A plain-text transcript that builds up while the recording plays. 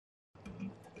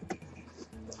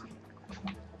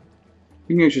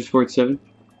English Sports 7.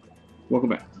 Welcome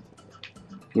back.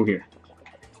 We're here.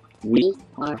 We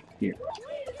are here.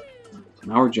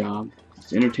 And our job is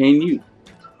to entertain you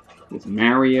with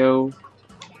Mario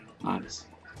Odyssey.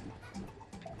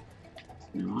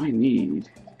 Now I need...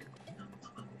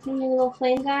 You need a little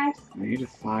flame guy? I need a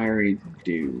fiery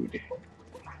dude.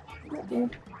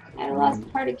 I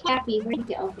lost part of Cappy. Where'd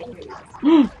he go? Okay, here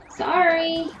he is.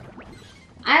 Sorry!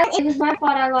 It was my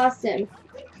fault I lost him.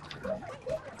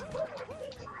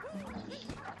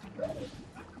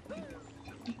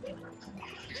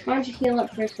 Why don't you heal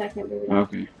up for a second, baby?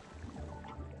 Okay.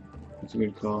 That's a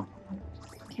good call.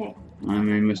 Okay. I'm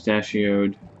a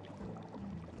mustachioed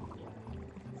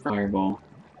fireball.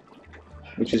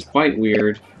 Which is quite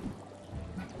weird.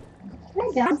 Can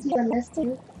I bounce you on this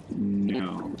too?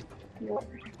 No. Nope.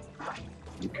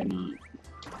 You cannot.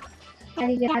 How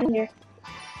do you get out of here?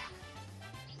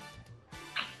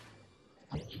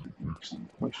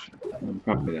 Excellent question.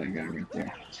 Probably that guy right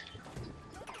there.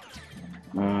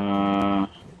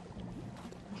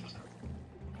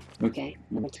 Okay,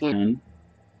 number 10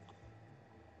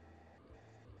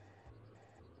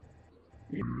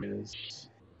 is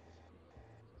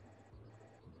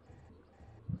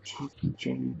chocolate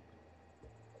jelly.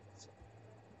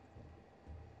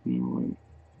 No, wait.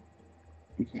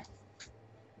 Okay.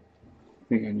 I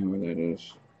think I know where that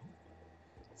is.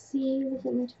 See, look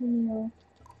at my toenail.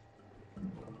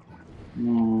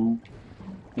 No,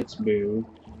 that's Boo.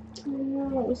 Oh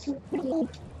no, it was so pretty.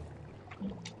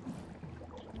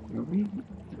 Are we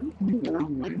going the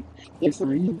wrong way? Yes, I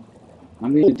am.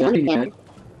 I'm the dummy head.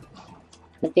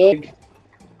 The big,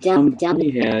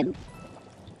 dummy head.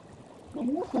 I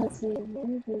know that's a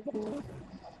very good one.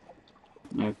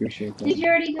 I appreciate that. Did you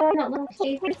already go in that little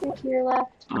cave or to your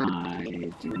left?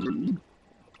 I did.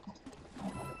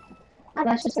 Oh,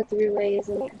 that's just a three-way,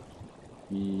 isn't it?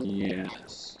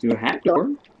 Yes. Do a hat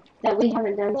door. That we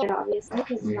haven't done yet, obviously,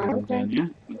 because it's We not haven't done open. yet.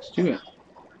 Let's do it.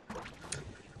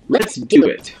 Let's do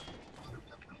it.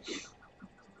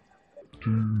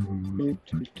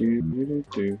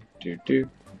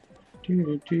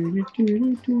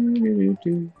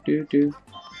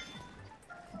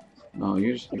 Oh,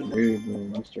 you're just being rude,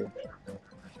 little mister.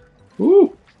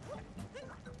 Woo!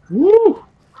 Woo! Oh,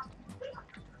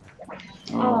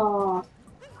 Oh.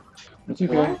 that's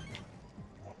okay. What?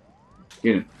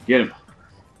 Get him. Get him.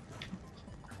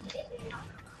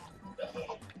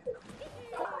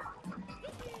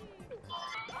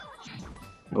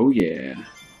 Oh, yeah.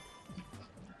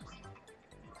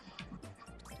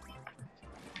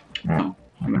 Oh,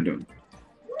 what am I doing?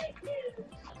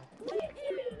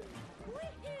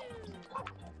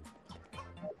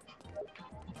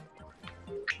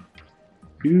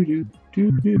 Do.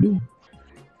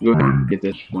 Go ahead and get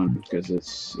this one because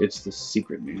it's the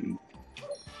secret meeting.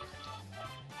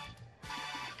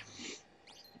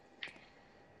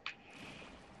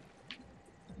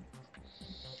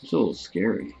 It's a little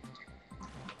scary.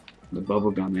 The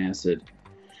bubblegum acid.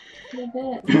 A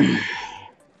bit.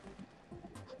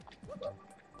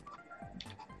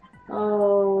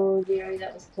 Oh, dearie,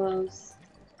 that was close.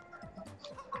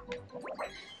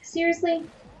 Seriously?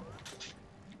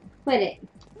 Quit it.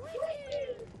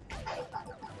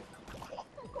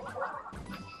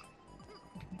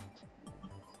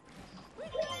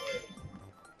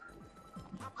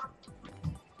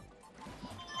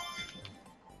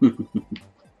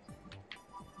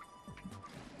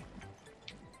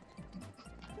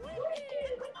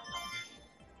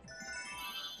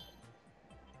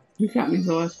 You got me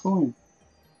the last coin.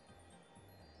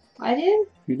 I did?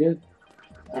 You did.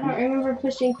 I don't remember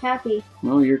pushing Cappy.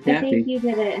 Well, you're I Cappy. think you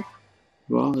did it.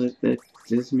 Well, that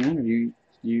doesn't matter.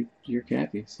 You're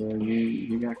Cappy, so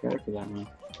you got credit for that one.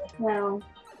 Well,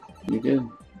 You did.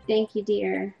 thank you,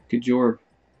 dear. Good job.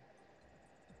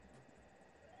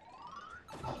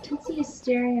 Tootsie is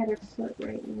staring at her foot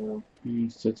right now.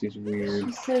 Tootsie's weird.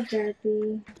 She's so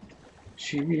derpy.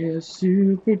 She is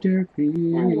super I love that derpy.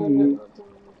 little dog.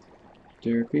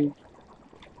 Derpy.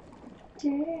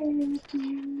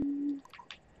 Derpy.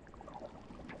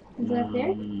 Is that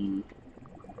there?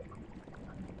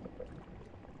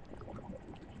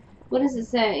 What does it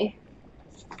say?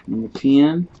 Number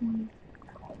 10. I'm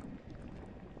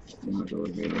going to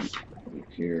elevate it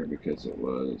here because it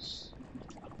was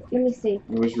Let me see.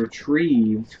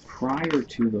 retrieved prior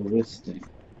to the listing.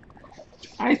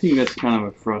 I think that's kind of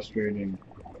a frustrating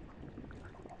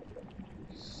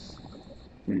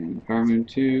thing. Carmen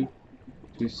 2,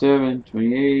 27,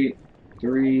 28,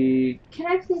 3. Can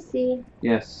I please see?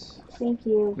 Yes. Thank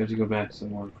you. We have to go back some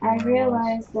more. I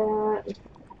realized that.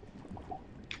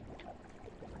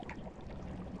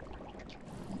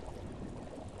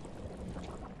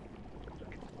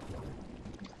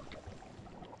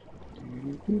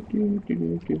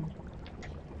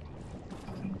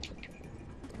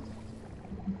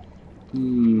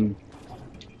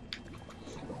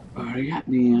 Already got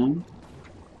them.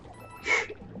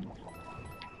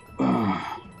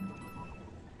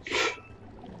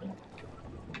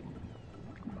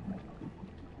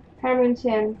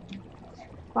 Harmonton.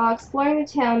 While exploring the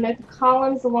town, note the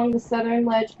columns along the southern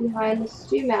ledge behind the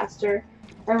Stewmaster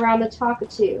around the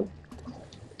Talkatoo.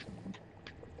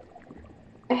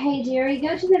 Hey, dearie,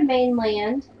 go to the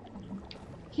mainland.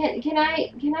 Can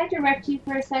I direct you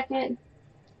for a second?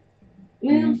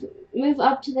 Move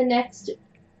up to the next.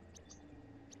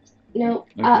 No,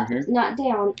 up, not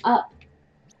down, up.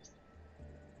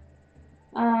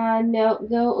 No,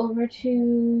 go over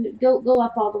to go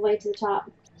up all the way to the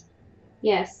top.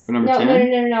 Yes. For number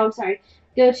 10? No, I'm sorry.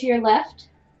 Go to your left.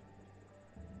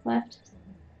 Left.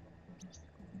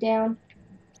 Down.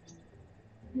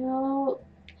 No.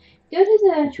 Go to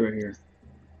the... It's right here.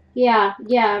 Yeah.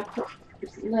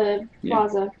 The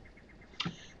plaza.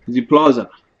 The plaza.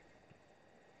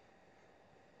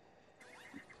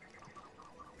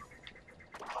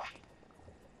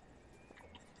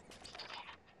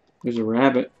 There's a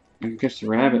rabbit. I can catch the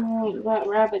rabbit. Oh, that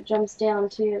rabbit jumps down,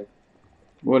 too.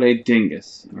 What a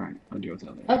dingus. Alright, I'll deal with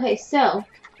that later. Okay, so...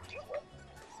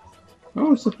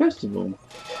 Oh, it's a festival.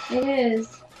 It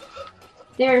is.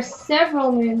 There are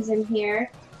several moons in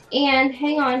here. And,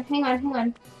 hang on.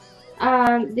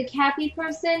 The Cappy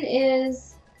person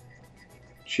is...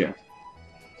 Chef.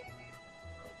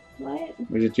 What?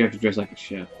 Or did you have to dress like a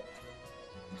chef?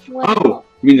 Well, oh!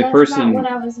 You mean the person... That's not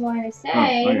what I was going to say.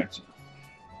 Oh, I got you.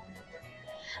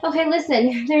 Okay,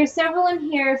 listen. There are several in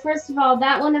here. First of all,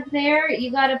 that one up there, you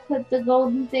gotta put the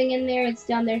golden thing in there. It's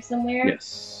down there somewhere.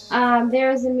 Yes. There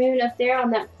is a moon up there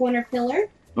on that corner pillar.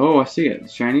 Oh, I see it.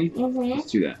 It's shiny? Mm-hmm. Let's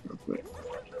do that real quick.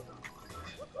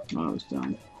 Oh, I was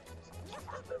done.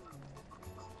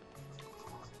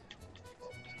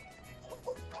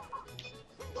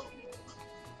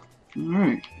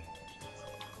 Alright.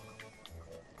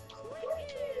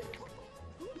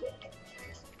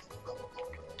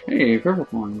 Hey, purple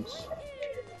coins.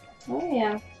 Oh,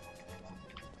 yeah.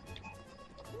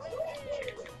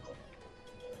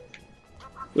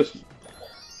 This one.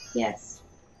 Yes.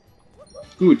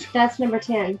 Good. That's number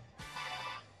 10.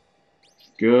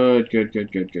 Good.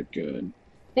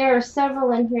 There are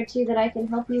several in here, too, that I can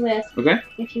help you with. Okay.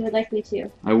 If you would like me to.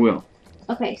 I will.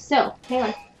 Okay, so, hang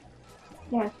on.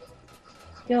 Yeah.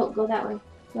 Go that way.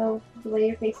 Go the way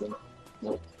you're facing.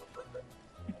 Nope.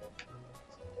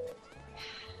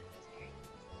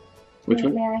 Which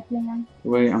one? May I? The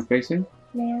way I'm facing?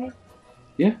 May I?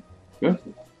 Yeah. Go.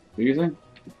 Do your thing.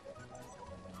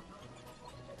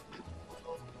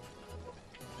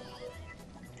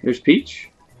 There's Peach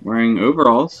wearing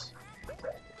overalls.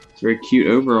 It's very cute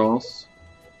overalls.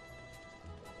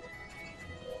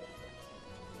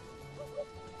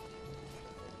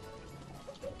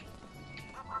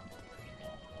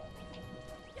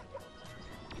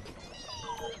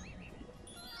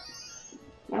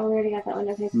 Oh, we already got that one.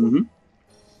 Okay, cool. Mm-hmm.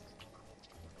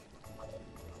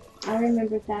 I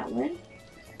remembered that one.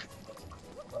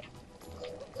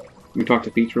 Can we talk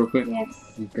to Peach real quick?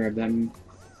 Yes. Grab that one.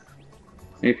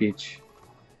 Hey, Peach.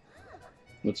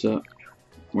 What's up?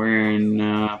 Wearing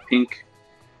pink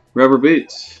rubber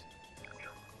boots.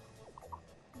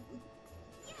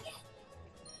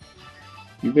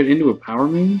 You've been into a power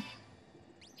moon?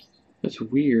 That's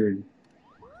weird.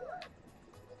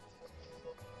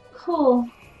 Cool.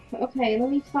 Okay, let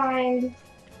me find...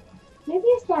 Maybe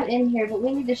it's not in here, but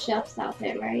we need the shelves out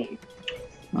there, right?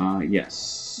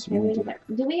 Yes. Okay,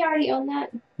 do we already own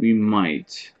that? We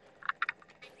might.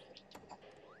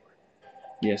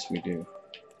 Yes, we do.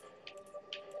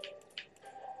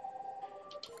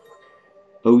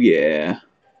 Oh, yeah.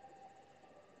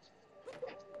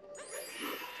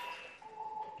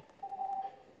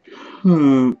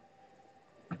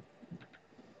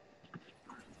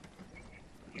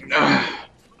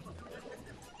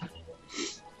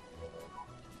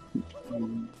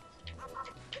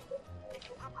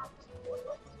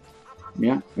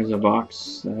 Yeah, there's a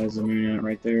box that has a moon in it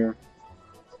right there.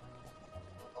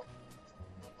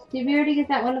 Did we already get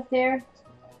that one up there?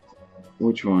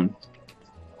 Which one?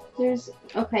 There's...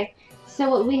 Okay. So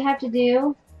what we have to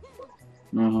do...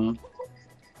 Uh-huh.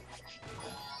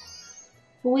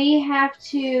 We have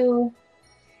to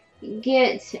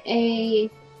get a...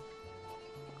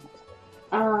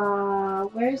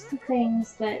 Where's the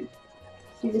things that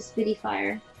do the spitty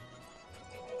fire?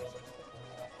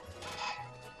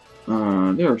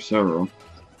 There are several.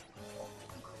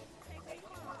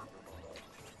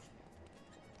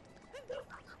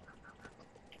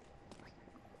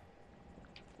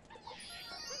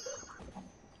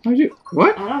 How'd you?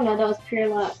 What? I don't know. That was pure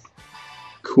luck.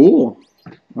 Cool.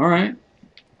 All right.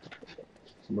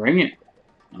 Bring it.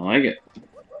 I like it.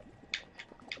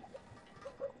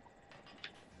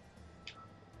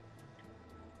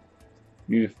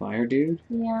 Need a fire dude?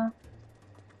 Yeah.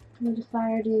 Need a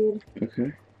fire dude.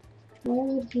 Okay. Where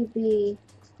would he be?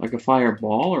 Like a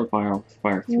fireball or fire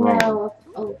thrower? No.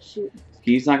 Oh shoot.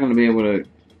 He's not going to be able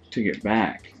to get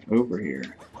back over here.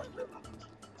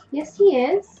 Yes, he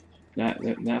is.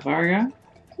 That fire guy?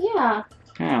 Yeah.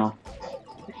 How?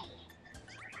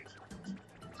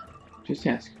 Just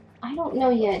ask. I don't know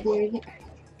yet, dude.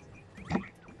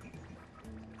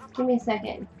 Give me a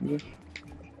second. Okay.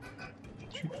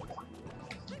 Sure.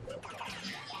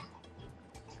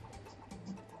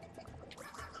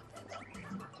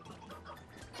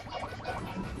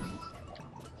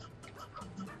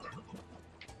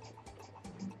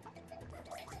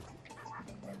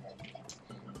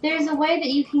 There's a way that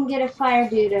you can get a fire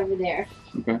dude over there.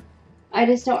 Okay. I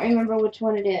just don't remember which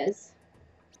one it is.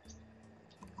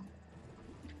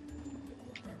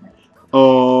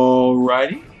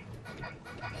 Alrighty.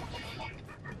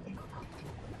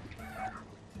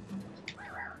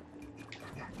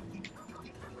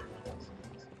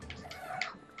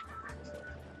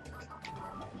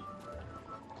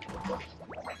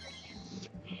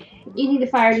 You need a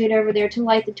fire dude over there to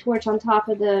light the torch on top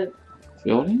of the...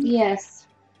 Building? Yes.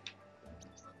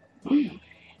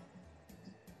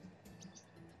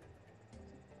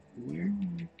 Where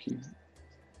can...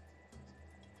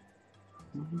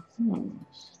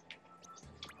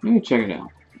 Let me check it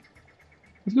out.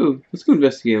 Let's go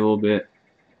investigate a little bit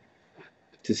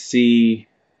to see.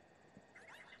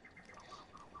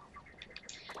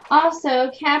 Also,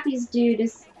 Cappy's dude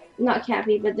is not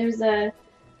Cappy, but there's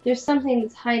something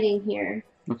that's hiding here.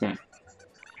 Okay.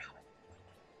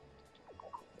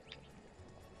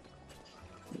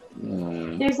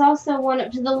 There's also one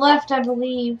up to the left, I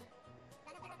believe.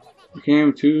 I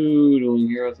came tootling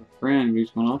here with a friend, but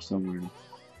he's gone off somewhere.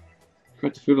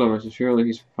 Cut the food lover, so surely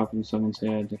he's popping someone's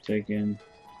head to take in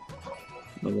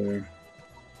other.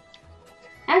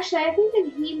 Actually, I think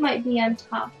that he might be on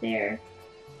top there.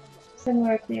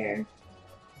 Somewhere up there.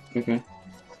 Okay.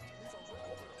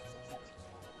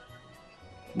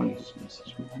 What is this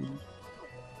message from him?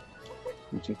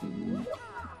 I'll check it out.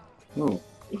 Oh.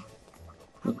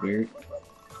 That's weird.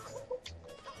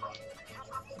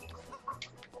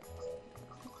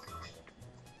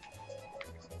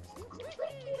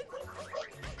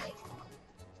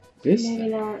 This? Maybe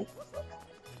not.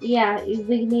 Yeah,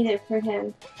 we need it for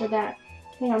him. For that.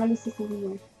 Hang on, let me see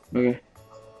something here. Okay.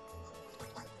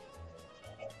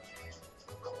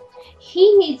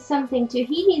 He needs something too.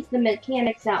 He needs the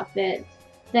mechanic's outfit.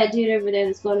 That dude over there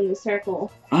that's going in the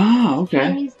circle. Ah, okay.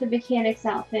 He needs the mechanic's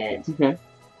outfit. Okay.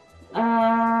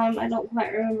 I don't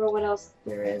quite remember what else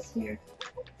there is here.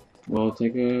 We'll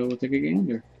take a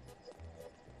gander.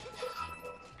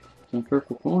 Some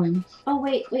purple coins. Oh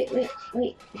wait.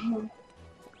 Hang on.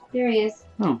 There he is.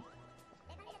 Oh.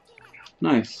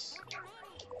 Nice.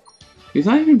 He's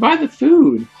not even by the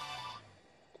food.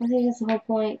 I think that's the whole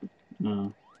point.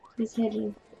 Oh. He's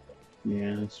hidden.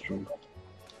 Yeah, that's true.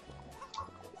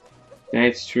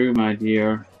 That's true, my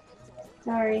dear.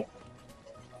 Sorry.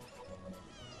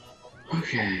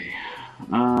 Okay.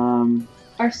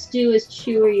 Our stew is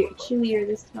chewier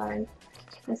this time.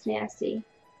 That's nasty.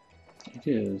 It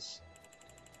is.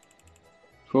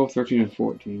 12, 13, and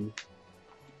 14.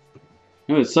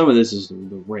 I know some of this is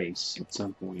the race at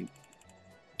some point.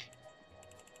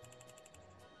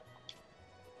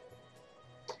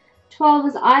 12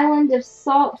 is Island of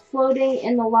Salt floating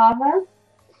in the lava.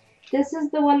 This is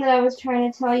the one that I was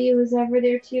trying to tell you was over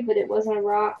there too, but it wasn't a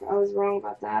rock. I was wrong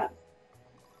about that.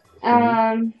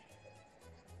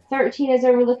 13 is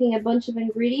overlooking a bunch of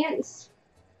ingredients.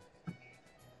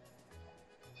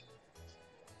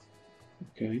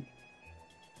 Okay.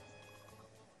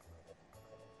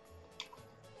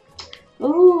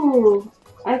 Ooh.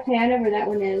 Okay, I know where that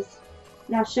one is.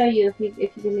 And I'll show you if you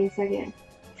give me a second.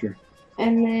 Sure.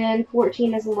 And then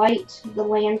 14 is Light the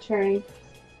Lantern.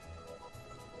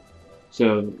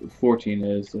 So 14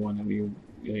 is the one that you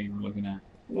were looking at.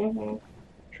 Mm-hmm.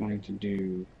 Trying to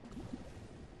do.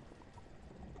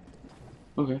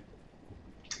 Okay.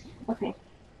 Okay.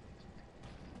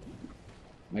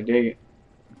 I dig it.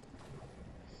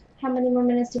 How many more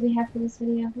minutes do we have for this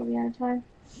video? Are we out of time?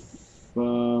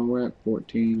 We're at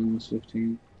 14, almost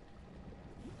 15.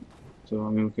 So, I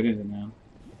mean, we could end it now.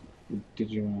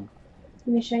 Did you want to?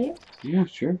 Let me show you. Yeah,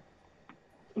 sure.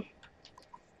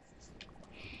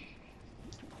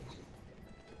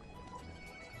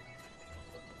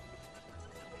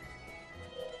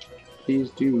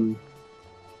 Please do.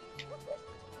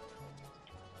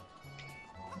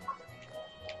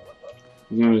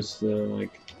 You notice the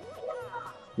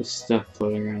stuff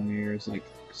floating around here is like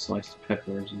sliced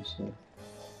peppers and stuff.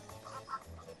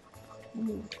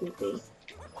 Creepy.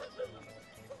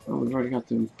 Oh, we've already got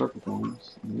the purple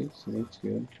ones, so that's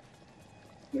good.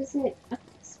 Is it up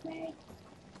this way?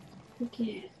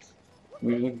 Forget.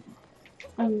 What are you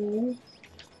looking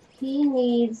He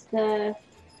needs the.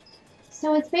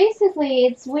 So it's basically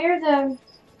it's where the.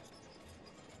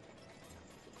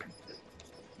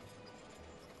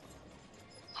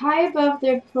 High above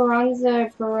the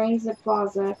Peronza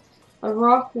Plaza, a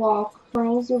rock wall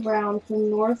curls around from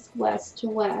northwest to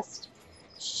west,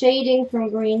 shading from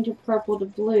green to purple to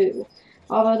blue.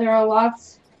 Although there are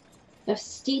lots of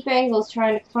steep angles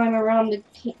trying to climb around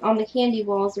on the candy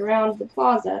walls around the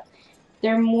plaza,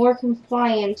 they're more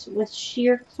compliant with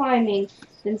sheer climbing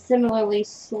than similarly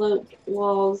sloped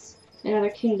walls in other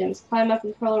kingdoms. Climb up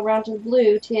and curl around to the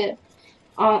blue tip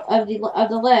of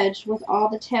the ledge, with all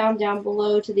the town down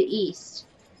below to the east.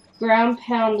 Ground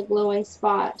pound the glowing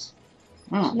spot.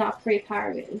 Oh. Not pretty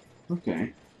pirated.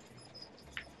 Okay.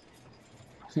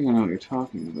 I think I know what you're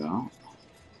talking about.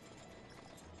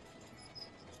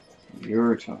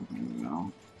 You're talking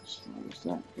about. As far as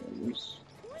that goes.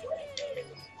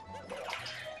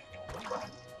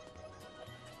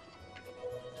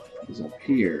 Is up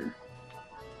here.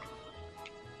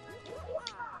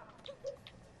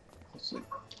 Let's see.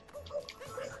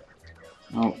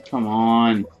 Oh, come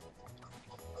on.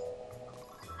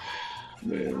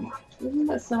 Boo. Isn't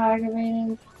that so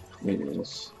aggravating? It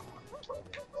is.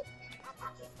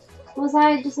 Was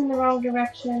I just in the wrong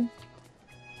direction?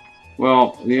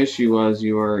 Well, the issue was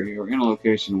you were in a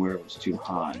location where it was too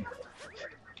high.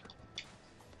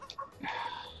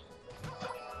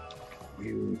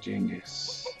 You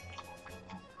dingus.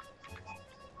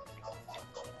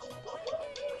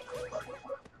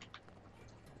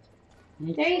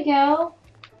 There you go.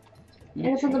 And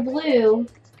it's on the blue.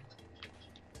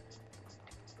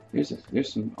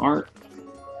 There's some art.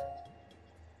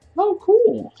 Oh,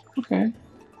 cool. Okay.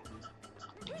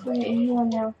 Wait, hang on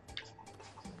now.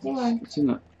 Hang on. It's in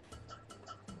the.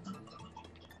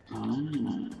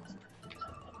 Ah.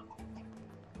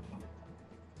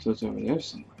 So it's over there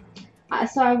somewhere.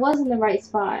 So I was in the right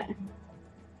spot.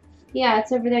 Yeah,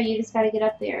 it's over there. You just gotta get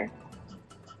up there.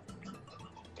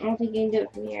 I don't think you can do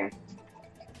it from here.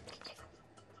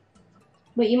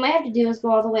 What you might have to do is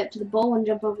go all the way up to the bowl and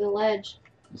jump over the ledge.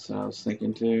 That's what I was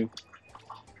thinking too.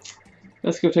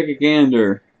 Let's go take a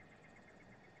gander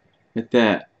at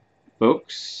that,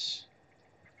 folks.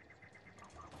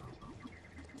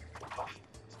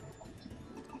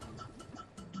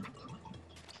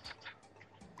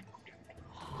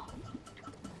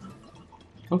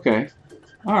 Okay.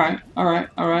 Alright, alright,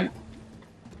 alright.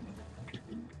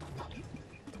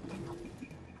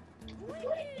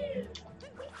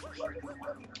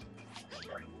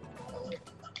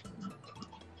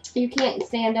 You can't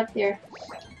stand up there.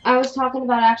 I was talking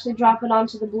about actually dropping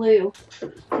onto the blue.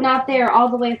 Not there, all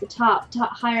the way at the top,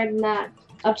 higher than that.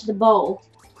 Up to the bowl.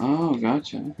 Oh,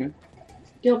 gotcha, okay.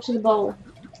 Go up to the bowl.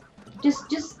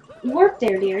 Just warp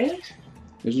there, dearie.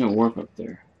 There's no warp up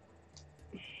there.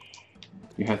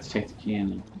 You have to take the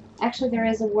cannon. Actually, there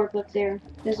is a warp up there.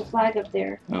 There's a flag up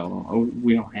there. Oh,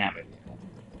 we don't have it yet.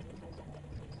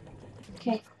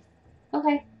 Okay.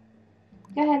 Okay.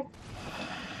 Go ahead.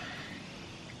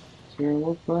 Is there a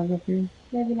warp flag up here?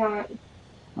 Maybe not.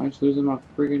 I'm just losing my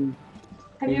friggin'...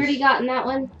 Have you already gotten that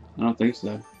one? I don't think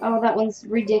so. Oh, that one's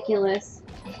ridiculous.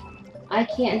 I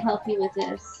can't help you with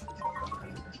this.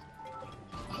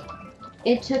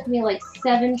 It took me like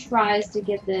 7 tries to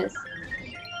get this.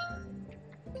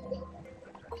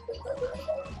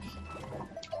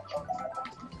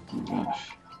 Oh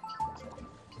gosh.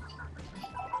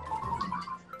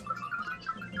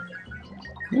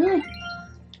 Yeah.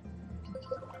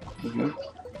 Okay.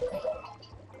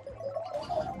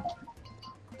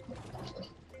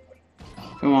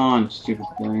 Come on, stupid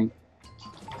thing.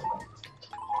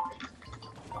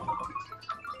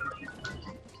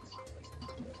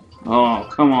 Oh,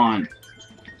 come on.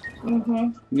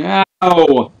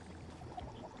 No!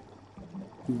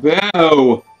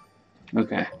 Boo!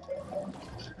 Okay.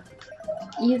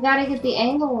 You gotta get the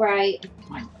angle right.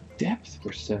 My depth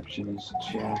perception is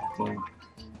jacked though.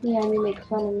 Yeah, and you make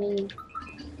fun of me.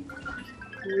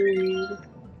 Rude.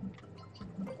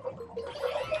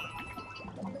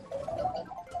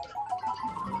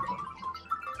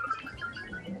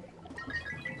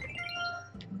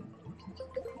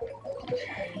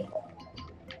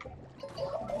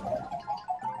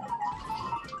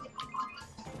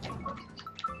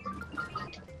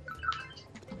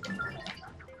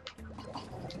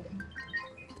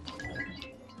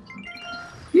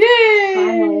 Yay!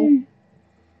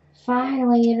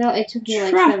 You know, it took me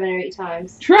like Try- 7 or 8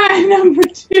 times. Try number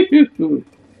 2.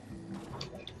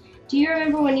 Do you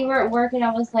remember when you were at work and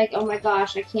I was like, oh my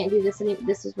gosh, I can't do this anymore?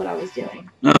 This is what I was doing.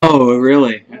 Oh,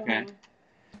 really? Okay.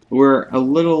 We're a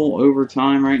little over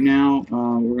time right now.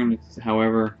 We're going to,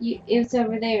 however... It's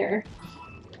over there.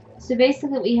 So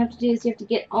basically what you have to do is you have to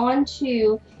get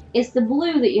onto... It's the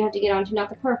blue that you have to get onto, not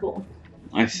the purple.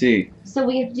 I see. So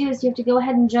what you have to do is you have to go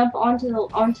ahead and jump onto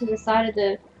the side of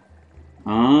the...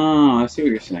 Oh, I see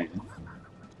what you're saying.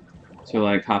 So,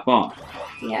 like, hop off.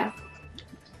 Yeah.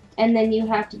 And then you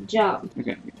have to jump.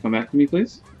 Okay, come back to me,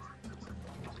 please.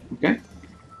 Okay.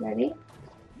 Ready?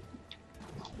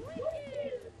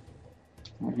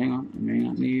 Alright, hang on. I may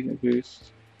not need a boost.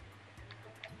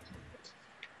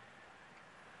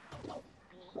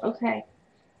 Okay.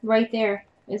 Right there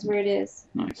is where it is.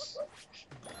 Nice.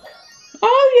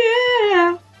 Oh,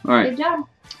 yeah! Alright. Good job.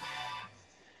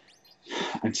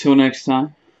 Until next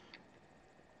time,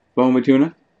 Bone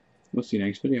Tuna. We'll see you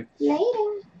next video. Later.